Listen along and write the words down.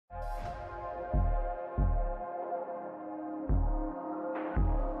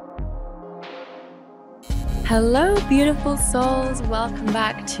Hello, beautiful souls. Welcome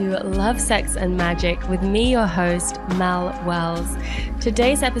back to Love, Sex, and Magic with me, your host, Mel Wells.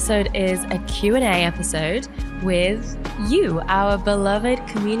 Today's episode is a Q&A episode with you, our beloved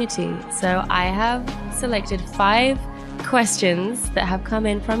community. So I have selected 5 questions that have come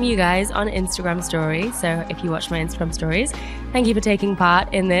in from you guys on Instagram stories. So if you watch my Instagram stories, thank you for taking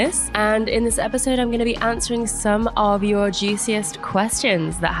part in this. And in this episode, I'm going to be answering some of your juiciest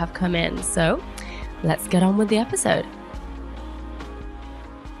questions that have come in. So let's get on with the episode.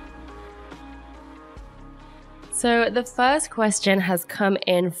 So the first question has come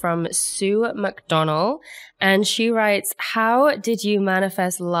in from Sue McDonnell, and she writes, how did you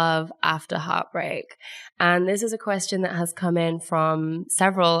manifest love after heartbreak? And this is a question that has come in from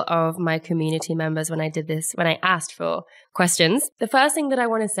several of my community members when I asked for questions. The first thing that I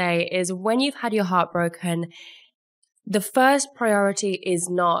want to say is when you've had your heart broken, the first priority is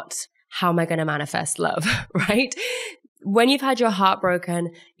not how am I going to manifest love, right? When you've had your heart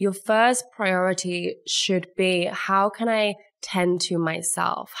broken, your first priority should be, how can I tend to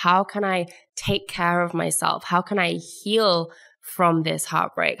myself? How can I take care of myself? How can I heal from this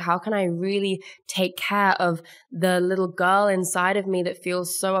heartbreak? How can I really take care of the little girl inside of me that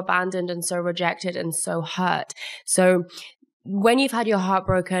feels so abandoned and so rejected and so hurt? So when you've had your heart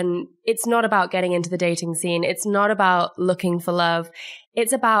broken, it's not about getting into the dating scene. It's not about looking for love.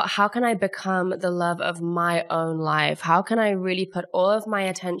 It's about how can I become the love of my own life? How can I really put all of my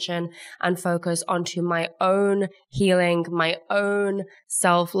attention and focus onto my own healing, my own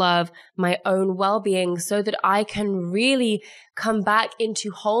self-love, my own well-being, so that I can really come back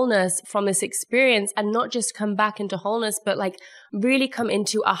into wholeness from this experience, and not just come back into wholeness, but like really come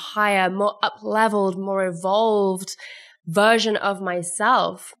into a higher, more up-leveled, more evolved version of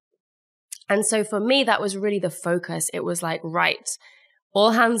myself. And so for me, that was really the focus. It was like, right,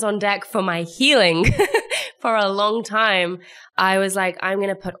 all hands on deck for my healing. For a long time, I was like, I'm going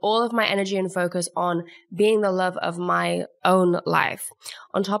to put all of my energy and focus on being the love of my own life.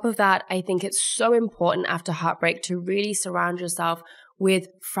 On top of that, I think it's so important after heartbreak to really surround yourself with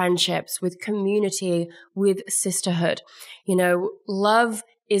friendships, with community, with sisterhood. You know, love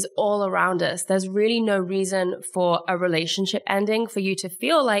is all around us. There's really no reason for a relationship ending for you to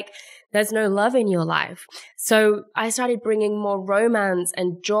feel like there's no love in your life. So I started bringing more romance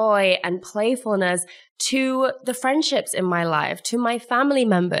and joy and playfulness to the friendships in my life, to my family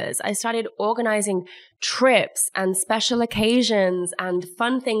members. I started organizing trips and special occasions and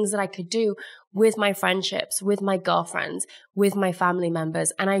fun things that I could do with my friendships, with my girlfriends, with my family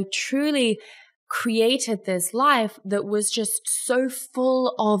members. And I truly created this life that was just so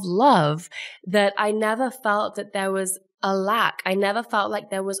full of love that I never felt that there was a lack. I never felt like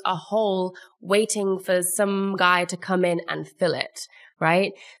there was a hole waiting for some guy to come in and fill it,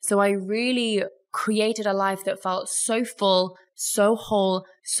 right? So I really created a life that felt so full, so whole,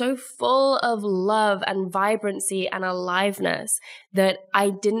 so full of love and vibrancy and aliveness that I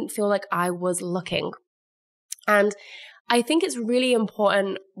didn't feel like I was looking. And I think it's really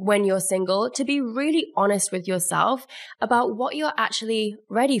important when you're single to be really honest with yourself about what you're actually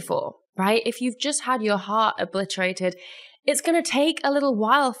ready for, right? If you've just had your heart obliterated, it's going to take a little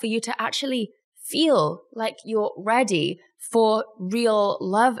while for you to actually feel like you're ready for real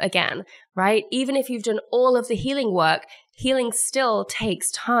love again, right? Even if you've done all of the healing work, healing still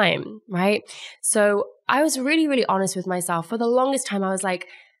takes time, right? So I was really, really honest with myself. For the longest time, I was like,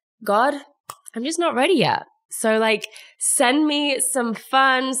 God, I'm just not ready yet. So like, send me some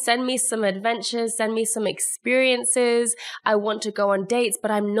fun, send me some adventures, send me some experiences. I want to go on dates, but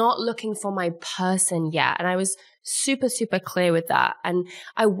I'm not looking for my person yet. And I was super, super clear with that. And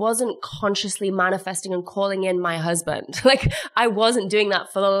I wasn't consciously manifesting and calling in my husband. Like, I wasn't doing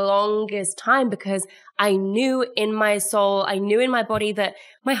that for the longest time because I knew in my soul, I knew in my body that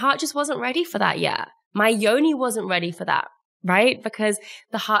my heart just wasn't ready for that yet. My yoni wasn't ready for that. Right? Because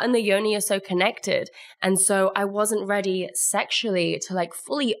the heart and the yoni are so connected. And so I wasn't ready sexually to like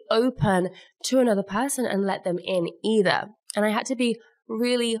fully open to another person and let them in either. And I had to be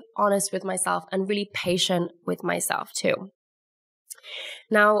really honest with myself and really patient with myself too.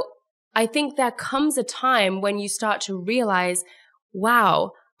 Now, I think there comes a time when you start to realize,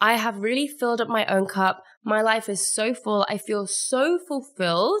 wow, I have really filled up my own cup. My life is so full. I feel so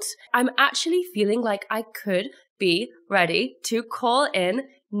fulfilled. I'm actually feeling like I could be ready to call in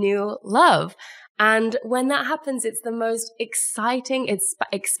new love. And when that happens, it's the most exciting, it's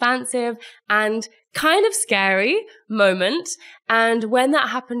expansive and kind of scary moment. And when that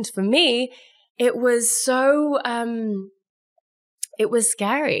happened for me, it was so, it was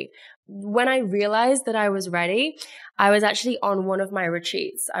scary when I realized that I was ready, I was actually on one of my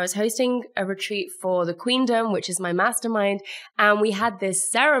retreats. I was hosting a retreat for the Queendom, which is my mastermind. And we had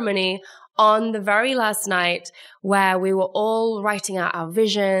this ceremony on the very last night where we were all writing out our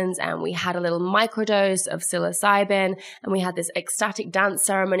visions, and we had a little microdose of psilocybin, and we had this ecstatic dance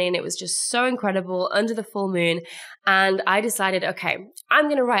ceremony, and it was just so incredible under the full moon. And I decided, okay, I'm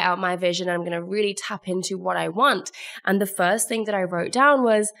going to write out my vision. I'm going to really tap into what I want. And the first thing that I wrote down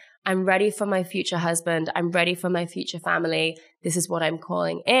was, I'm ready for my future husband. I'm ready for my future family. This is what I'm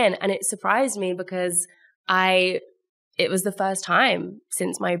calling in. And it surprised me because it was the first time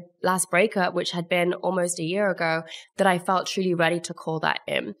since my last breakup, which had been almost a year ago, that I felt truly ready to call that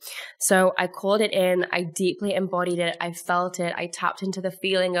in. So I called it in. I deeply embodied it. I felt it. I tapped into the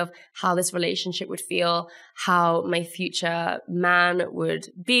feeling of how this relationship would feel, how my future man would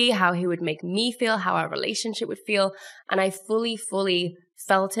be, how he would make me feel, how our relationship would feel. And I fully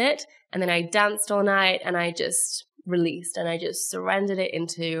felt it. And then I danced all night, and I just released, and I just surrendered it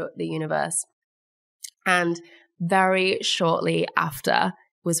into the universe. And very shortly after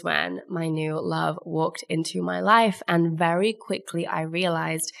was when my new love walked into my life. And very quickly I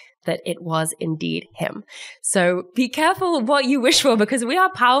realized that it was indeed him. So be careful what you wish for, because we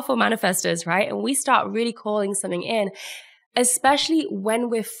are powerful manifestors, right? And we start really calling something in, especially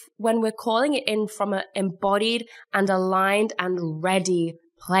when we're calling it in from an embodied and aligned and ready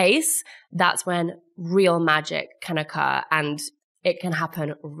place. That's when real magic can occur, and it can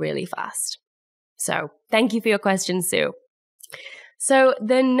happen really fast. So thank you for your question, Sue. So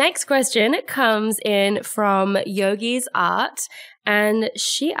the next question comes in from Yogi's Art, and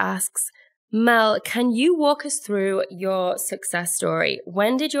she asks, Mel, can you walk us through your success story?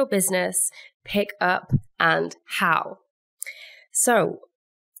 When did your business pick up and how? So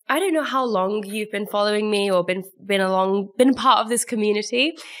I don't know how long you've been following me or been part of this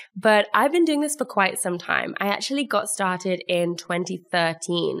community, but I've been doing this for quite some time. I actually got started in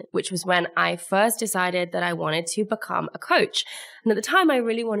 2013, which was when I first decided that I wanted to become a coach. And at the time, I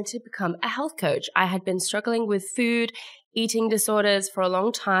really wanted to become a health coach. I had been struggling with food, eating disorders for a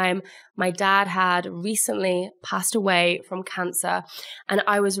long time. My dad had recently passed away from cancer, and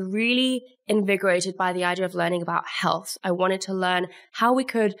I was really invigorated by the idea of learning about health. I wanted to learn how we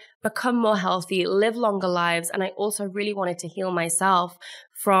could become more healthy, live longer lives, and I also really wanted to heal myself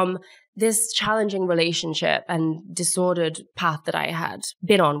from this challenging relationship and disordered path that I had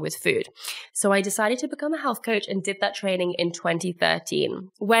been on with food. So I decided to become a health coach and did that training in 2013.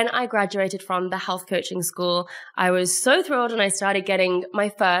 When I graduated from the health coaching school, I was so thrilled, and I started getting my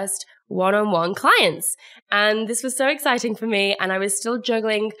first one-on-one clients. And this was so exciting for me. And I was still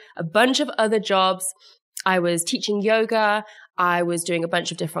juggling a bunch of other jobs. I was teaching yoga. I was doing a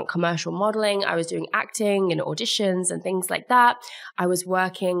bunch of different commercial modeling. I was doing acting and auditions and things like that. I was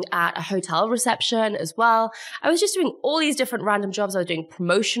working at a hotel reception as well. I was just doing all these different random jobs. I was doing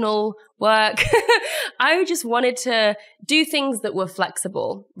promotional work. I just wanted to do things that were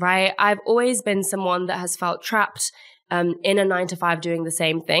flexible, right? I've always been someone that has felt trapped in a 9-to-5 doing the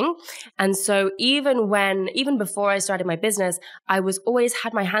same thing. And so even before I started my business, I was always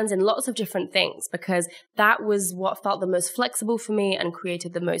had my hands in lots of different things, because that was what felt the most flexible for me and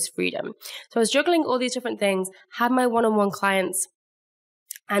created the most freedom. So I was juggling all these different things, had my one-on-one clients,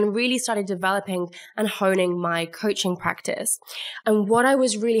 and really started developing and honing my coaching practice. And what I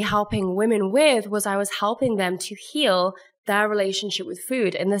was really helping women with was I was helping them to heal their relationship with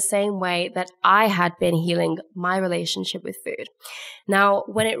food in the same way that I had been healing my relationship with food. Now,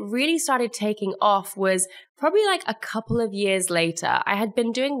 when it really started taking off was probably like a couple of years later. I had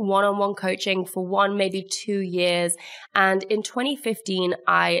been doing one-on-one coaching for maybe 2 years. And in 2015,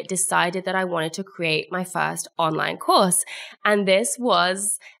 I decided that I wanted to create my first online course. And this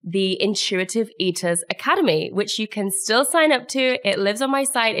was the Intuitive Eaters Academy, which you can still sign up to. It lives on my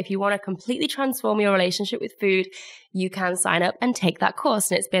site. If you want to completely transform your relationship with food, you can sign up and take that course.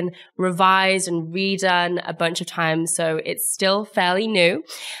 And it's been revised and redone a bunch of times, so it's still fairly new.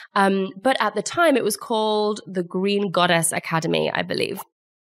 But at the time, it was called the Green Goddess Academy, I believe.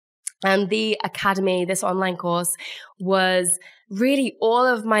 And the academy, this online course, was really all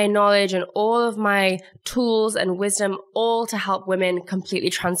of my knowledge and all of my tools and wisdom, all to help women completely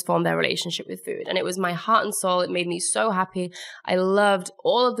transform their relationship with food. And it was my heart and soul. It made me so happy. I loved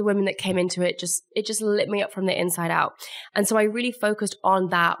all of the women that came into it. It just lit me up from the inside out. And so I really focused on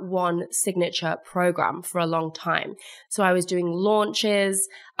that one signature program for a long time. So I was doing launches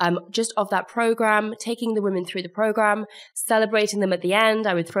just of that program, taking the women through the program, celebrating them at the end.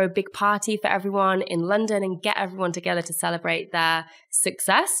 I would throw a big party for everyone in London and get everyone together to celebrate their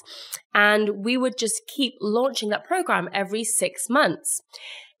success. And we would just keep launching that program every 6 months.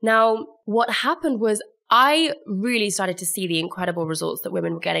 Now, what happened was I really started to see the incredible results that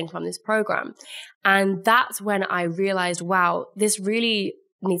women were getting from this program. And that's when I realized, wow, this really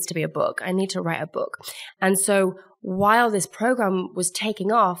needs to be a book. I need to write a book. And so while this program was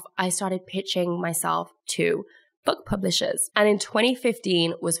taking off, I started pitching myself to book publishers. And in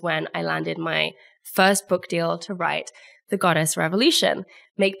 2015 was when I landed my first book deal to write The Goddess Revolution: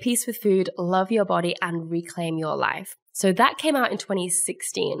 Make Peace with Food, Love Your Body, and Reclaim Your Life. So that came out in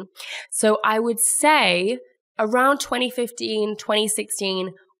 2016. So I would say around 2015,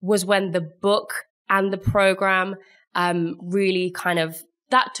 2016 was when the book and the program really kind of,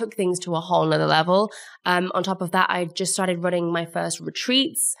 that took things to a whole nother level. On top of that, I just started running my first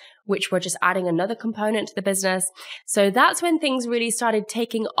retreats, which were just adding another component to the business. So that's when things really started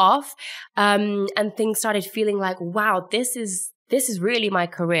taking off, and things started feeling like, wow, this is really my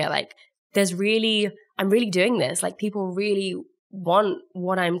career. Like I'm really doing this. Like people really want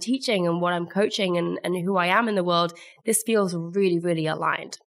what I'm teaching and what I'm coaching and who I am in the world. This feels really, really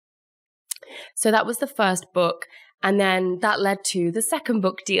aligned. So that was the first book. And then that led to the second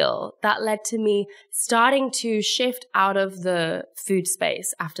book deal. That led to me starting to shift out of the food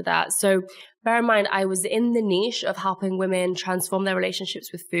space after that. So bear in mind, I was in the niche of helping women transform their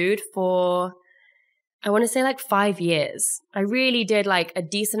relationships with food for, I want to say like 5 years. I really did like a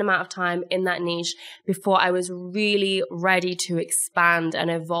decent amount of time in that niche before I was really ready to expand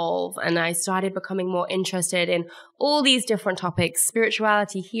and evolve. And I started becoming more interested in all these different topics: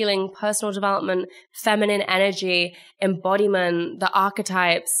 spirituality, healing, personal development, feminine energy, embodiment, the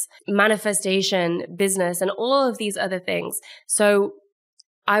archetypes, manifestation, business, and all of these other things. So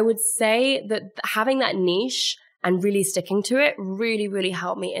I would say that having that niche and really sticking to it really, really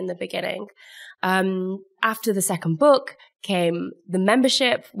helped me in the beginning. After the second book came the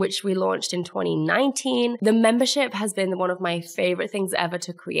membership, which we launched in 2019. The membership has been one of my favorite things ever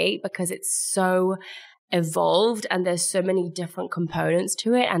to create because it's so evolved and there's so many different components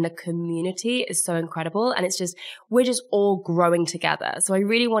to it, and the community is so incredible, and we're just all growing together. So I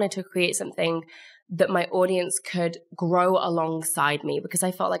really wanted to create something that my audience could grow alongside me, because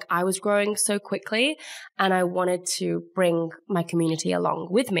I felt like I was growing so quickly and I wanted to bring my community along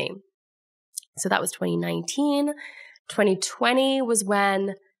with me. So that was 2019. 2020 was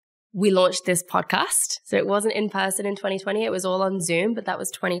when we launched this podcast. So it wasn't in person in 2020. It was all on Zoom, but that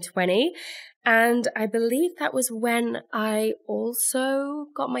was 2020. And I believe that was when I also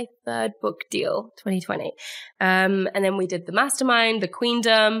got my third book deal, 2020. And then we did the mastermind, the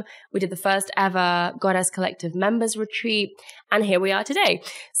queendom. We did the first ever Goddess Collective members retreat. And here we are today.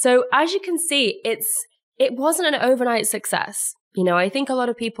 So as you can see, it wasn't an overnight success. You know, I think a lot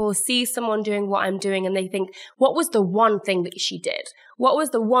of people see someone doing what I'm doing and they think, what was the one thing that she did? What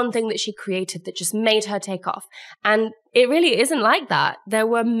was the one thing that she created that just made her take off? And it really isn't like that. There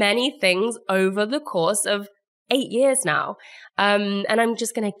were many things over the course of 8 years now. And I'm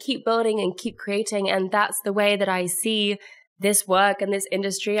just going to keep building and keep creating. And that's the way that I see this work and this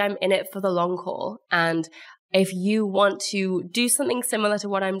industry. I'm in it for the long haul. And if you want to do something similar to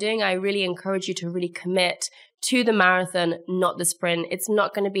what I'm doing, I really encourage you to really commit to the marathon, not the sprint. It's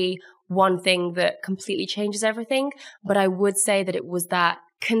not going to be one thing that completely changes everything, but I would say that it was that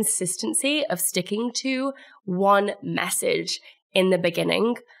consistency of sticking to one message in the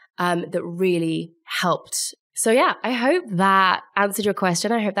beginning that really helped. So yeah, I hope that answered your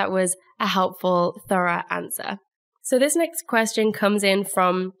question. I hope that was a helpful, thorough answer. So this next question comes in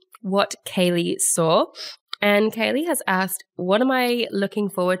from What Kaylee Saw. And Kaylee has asked, what am I looking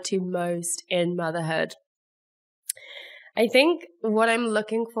forward to most in motherhood? I think what I'm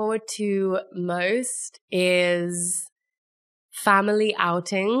looking forward to most is family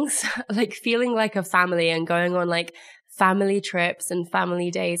outings, like feeling like a family and going on like family trips and family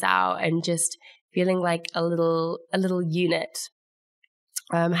days out and just feeling like a little unit.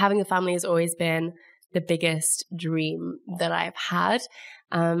 Having a family has always been the biggest dream that I've had.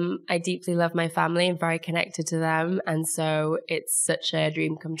 I deeply love my family and very connected to them. And so it's such a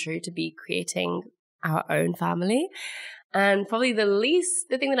dream come true to be creating our own family. And probably the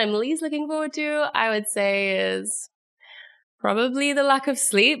thing that I'm least looking forward to, I would say, is probably the lack of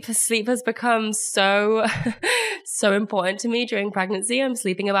sleep. Sleep has become so important to me during pregnancy. I'm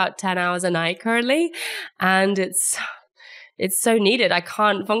sleeping about 10 hours a night currently, and it's so needed. I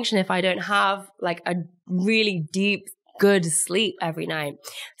can't function if I don't have like a really deep, good sleep every night.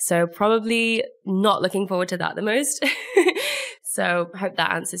 So probably not looking forward to that the most. So I hope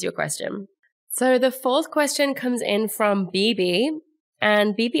that answers your question. So the fourth question comes in from BB,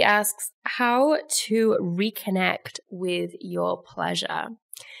 and BB asks how to reconnect with your pleasure.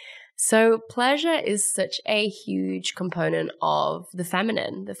 So pleasure is such a huge component of the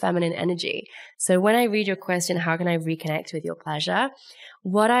feminine energy. So when I read your question, how can I reconnect with your pleasure?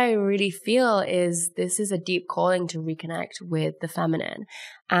 What I really feel is this is a deep calling to reconnect with the feminine.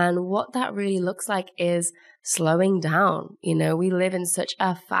 And what that really looks like is slowing down. You know, we live in such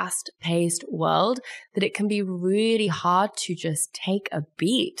a fast-paced world that it can be really hard to just take a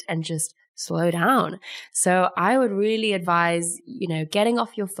beat and just slow down. So I would really advise, getting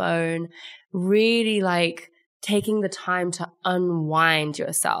off your phone, really taking the time to unwind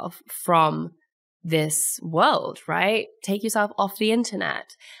yourself from this world, right? Take yourself off the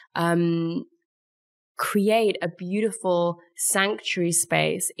internet. Create a beautiful sanctuary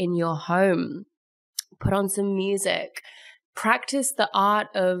space in your home. Put on some music. Practice the art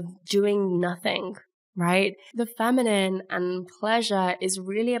of doing nothing, right? The feminine and pleasure is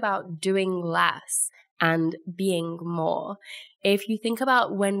really about doing less and being more. If you think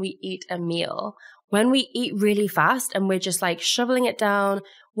about when we eat a meal, when we eat really fast and we're just shoveling it down,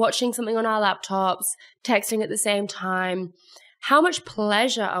 watching something on our laptops, texting at the same time, how much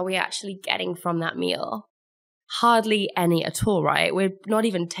pleasure are we actually getting from that meal? Hardly any at all, right? We're not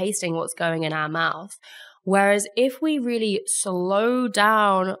even tasting what's going in our mouth. Whereas if we really slow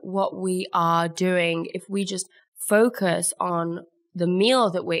down what we are doing, if we just focus on the meal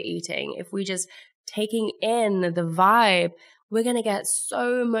that we're eating, if we just taking in the vibe, we're going to get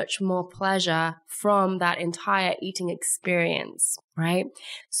so much more pleasure from that entire eating experience, right?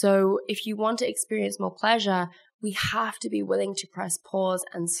 So if you want to experience more pleasure, we have to be willing to press pause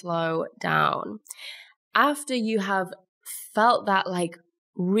and slow down. After you have felt that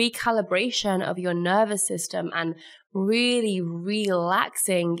recalibration of your nervous system and really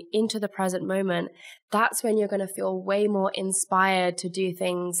relaxing into the present moment, that's when you're going to feel way more inspired to do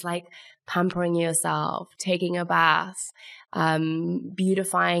things like pampering yourself, taking a bath,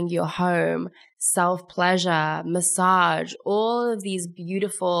 beautifying your home, self-pleasure, massage, all of these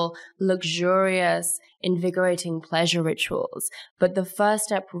beautiful, luxurious, invigorating pleasure rituals. But the first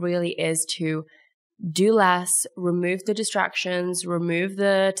step really is to do less, remove the distractions, remove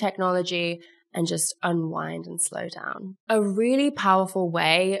the technology, and just unwind and slow down. A really powerful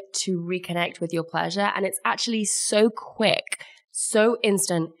way to reconnect with your pleasure, and it's actually so quick, so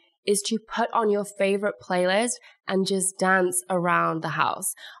instant, is to put on your favorite playlist and just dance around the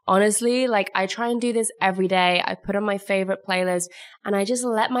house. Honestly, I try and do this every day. I put on my favorite playlist and I just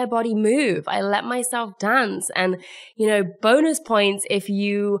let my body move. I let myself dance. And, bonus points if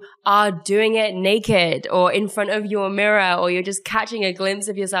you are doing it naked or in front of your mirror, or you're just catching a glimpse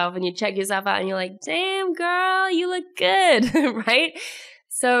of yourself and you check yourself out and you're like, damn girl, you look good, right?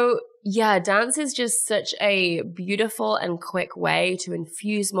 So yeah, dance is just such a beautiful and quick way to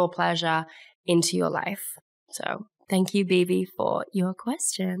infuse more pleasure into your life. So thank you, Bibi, for your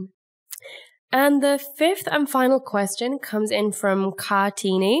question. And the fifth and final question comes in from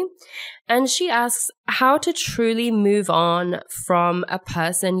Kartini, and she asks how to truly move on from a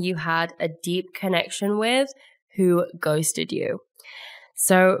person you had a deep connection with who ghosted you.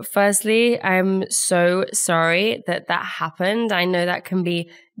 So firstly, I'm so sorry that happened. I know that can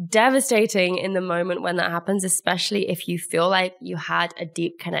be devastating in the moment when that happens, especially if you feel like you had a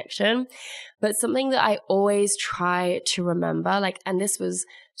deep connection. But something that I always try to remember, and this was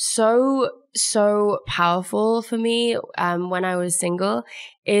so powerful for me when I was single,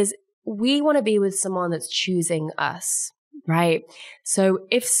 is we want to be with someone that's choosing us, right? So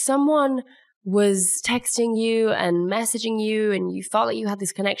if someone was texting you and messaging you and you felt like you had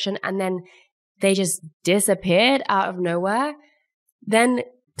this connection and then they just disappeared out of nowhere, then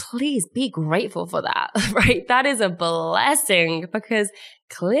please be grateful for that, right? That is a blessing, because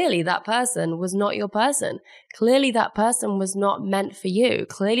clearly that person was not your person. Clearly that person was not meant for you.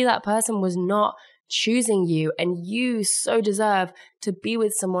 Clearly that person was not choosing you, and you so deserve to be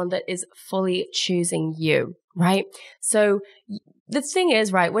with someone that is fully choosing you, right? So the thing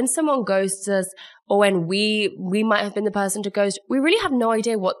is, right, when someone ghosts us, or when we might have been the person to ghost, we really have no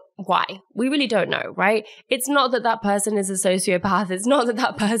idea why. We really don't know, right? It's not that that person is a sociopath. It's not that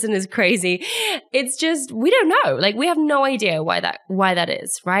that person is crazy. It's just, we don't know. We have no idea why that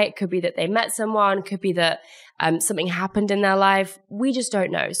is, right? It could be that they met someone, could be that something happened in their life. We just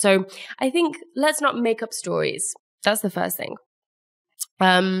don't know. So I think let's not make up stories. That's the first thing.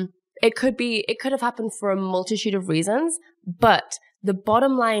 It could have happened for a multitude of reasons, but the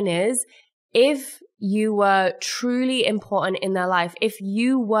bottom line is, if you were truly important in their life, if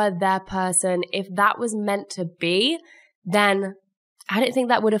you were their person, if that was meant to be, then I don't think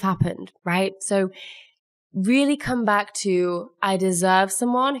that would have happened, right? So really come back to, I deserve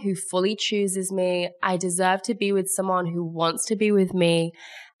someone who fully chooses me. I deserve to be with someone who wants to be with me.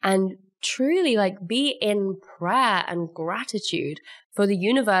 and truly like be in prayer and gratitude for the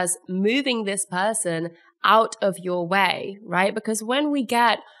universe moving this person out of your way, right? Because when we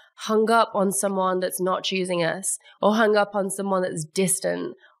get hung up on someone that's not choosing us, or hung up on someone that's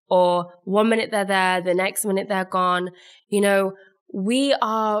distant, or 1 minute they're there, the next minute they're gone, we're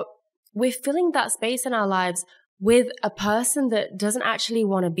filling that space in our lives with a person that doesn't actually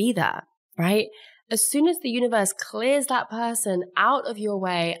want to be there, right? As soon as the universe clears that person out of your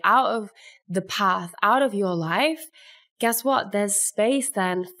way, out of the path, out of your life, guess what? There's space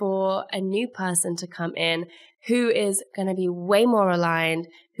then for a new person to come in who is going to be way more aligned,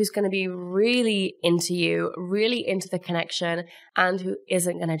 who's going to be really into you, really into the connection, and who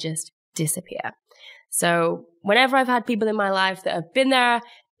isn't going to just disappear. So whenever I've had people in my life that have been there,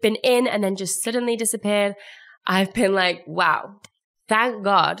 been in, and then just suddenly disappeared, I've been like, wow. Thank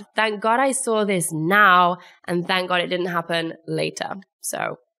God I saw this now, and thank God it didn't happen later.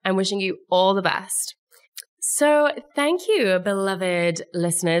 So I'm wishing you all the best. So thank you, beloved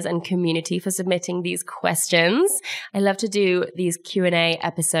listeners and community, for submitting these questions. I love to do these Q&A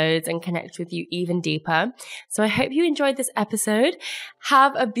episodes and connect with you even deeper. So I hope you enjoyed this episode.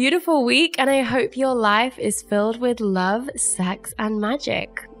 Have a beautiful week, and I hope your life is filled with love, sex, and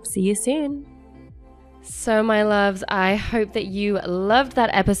magic. See you soon. So my loves, I hope that you loved that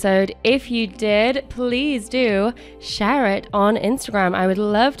episode. If you did, please do share it on Instagram. I would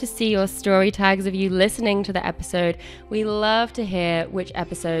love to see your story tags of you listening to the episode. We love to hear which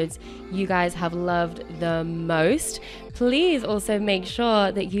episodes you guys have loved the most. Please also make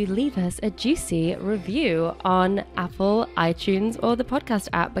sure that you leave us a juicy review on Apple, iTunes, or the podcast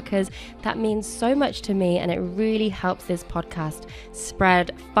app, because that means so much to me and it really helps this podcast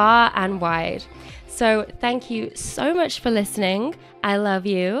spread far and wide. So thank you so much for listening. I love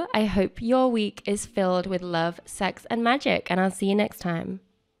you. I hope your week is filled with love, sex, and magic, and I'll see you next time.